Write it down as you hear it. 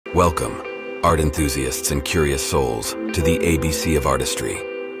Welcome, art enthusiasts and curious souls, to the ABC of Artistry.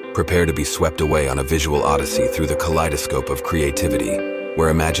 Prepare to be swept away on a visual odyssey through the kaleidoscope of creativity, where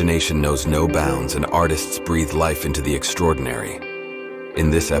imagination knows no bounds and artists breathe life into the extraordinary. In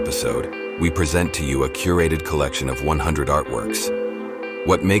this episode, we present to you a curated collection of 100 artworks.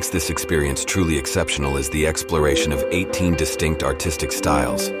 What makes this experience truly exceptional is the exploration of 18 distinct artistic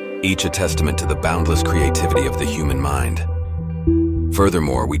styles, each a testament to the boundless creativity of the human mind.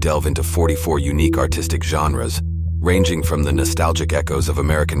 Furthermore, we delve into 44 unique artistic genres, ranging from the nostalgic echoes of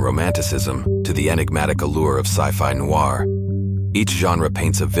American Romanticism to the enigmatic allure of sci-fi noir. Each genre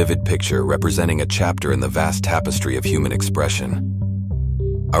paints a vivid picture representing a chapter in the vast tapestry of human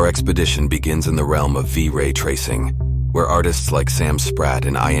expression. Our expedition begins in the realm of V-ray tracing, where artists like Sam Spratt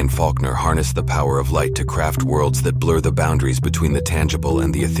and Ian Faulkner harness the power of light to craft worlds that blur the boundaries between the tangible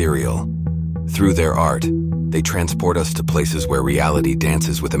and the ethereal. Through their art, they transport us to places where reality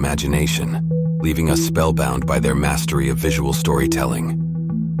dances with imagination, leaving us spellbound by their mastery of visual storytelling.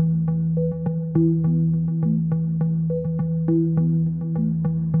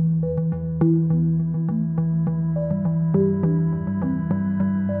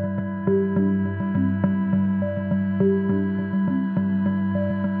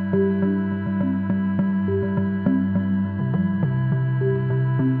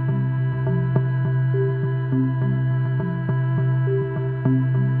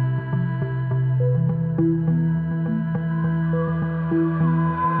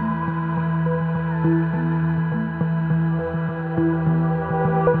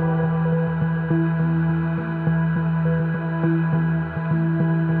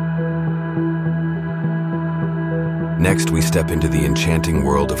 Next, we step into the enchanting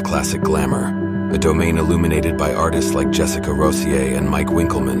world of Classic Glamour, a domain illuminated by artists like Jessica Rossier and Mike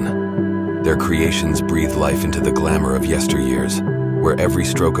Winkelmann. Their creations breathe life into the glamour of yesteryears, where every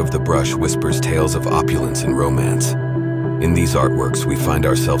stroke of the brush whispers tales of opulence and romance. In these artworks, we find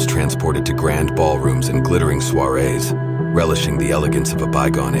ourselves transported to grand ballrooms and glittering soirees, relishing the elegance of a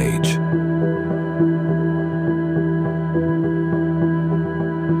bygone age.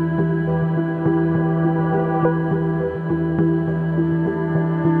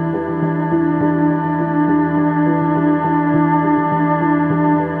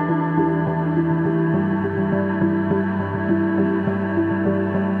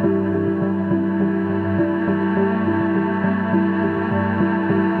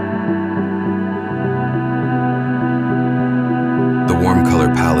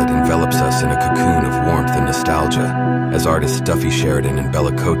 Us in a cocoon of warmth and nostalgia, as artists Duffy Sheridan and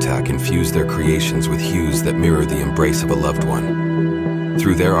Bella Kotak infuse their creations with hues that mirror the embrace of a loved one.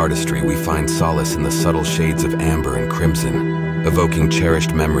 Through their artistry, we find solace in the subtle shades of amber and crimson, evoking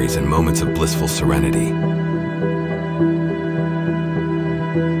cherished memories and moments of blissful serenity.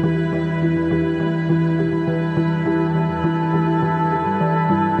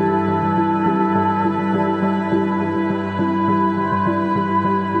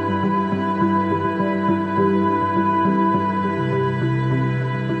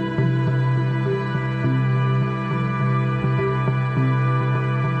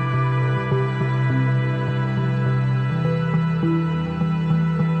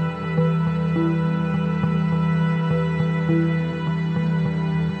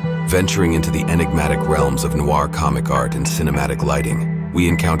 Venturing into the enigmatic realms of noir comic art and cinematic lighting, we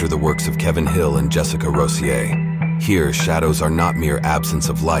encounter the works of Kevin Hill and Jessica Rossier. Here, shadows are not mere absence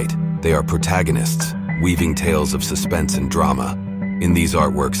of light, they are protagonists, weaving tales of suspense and drama. In these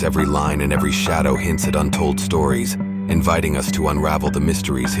artworks, every line and every shadow hints at untold stories, inviting us to unravel the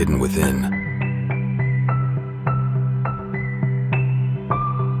mysteries hidden within.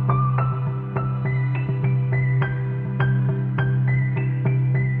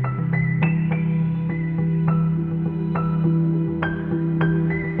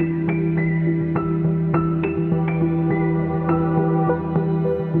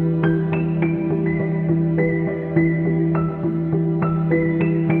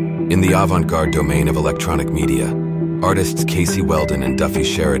 In the avant-garde domain of electronic media, artists Casey Weldon and Duffy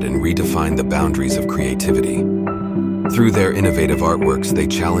Sheridan redefine the boundaries of creativity. Through their innovative artworks, they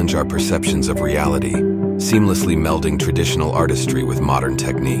challenge our perceptions of reality, seamlessly melding traditional artistry with modern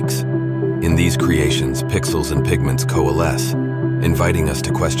techniques. In these creations, pixels and pigments coalesce, inviting us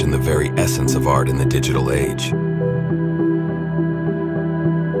to question the very essence of art in the digital age.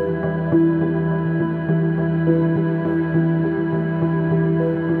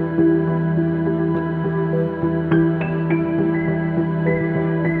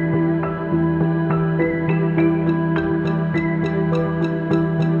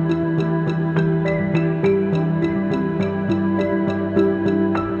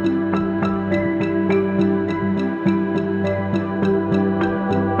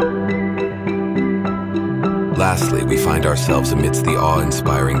 Lastly, we find ourselves amidst the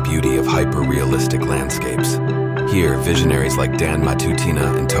awe-inspiring beauty of hyper-realistic landscapes. Here, visionaries like Dan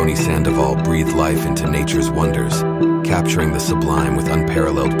Matutina and Tony Sandoval breathe life into nature's wonders, capturing the sublime with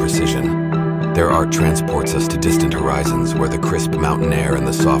unparalleled precision. Their art transports us to distant horizons where the crisp mountain air and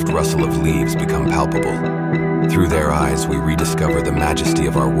the soft rustle of leaves become palpable. Through their eyes, we rediscover the majesty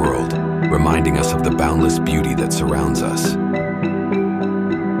of our world, reminding us of the boundless beauty that surrounds us.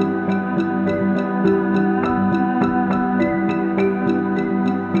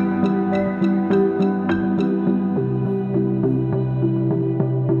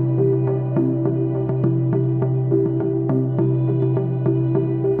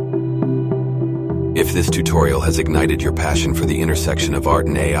 If this tutorial has ignited your passion for the intersection of art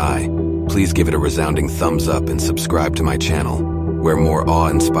and AI, please give it a resounding thumbs up and subscribe to my channel, where more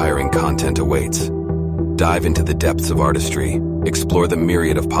awe-inspiring content awaits. Dive into the depths of artistry, explore the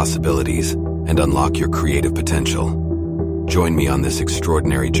myriad of possibilities, and unlock your creative potential. Join me on this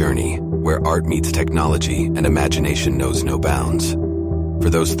extraordinary journey, where art meets technology and imagination knows no bounds. For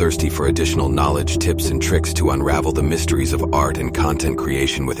those thirsty for additional knowledge, tips, and tricks to unravel the mysteries of art and content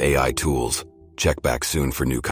creation with AI tools, check back soon for new content.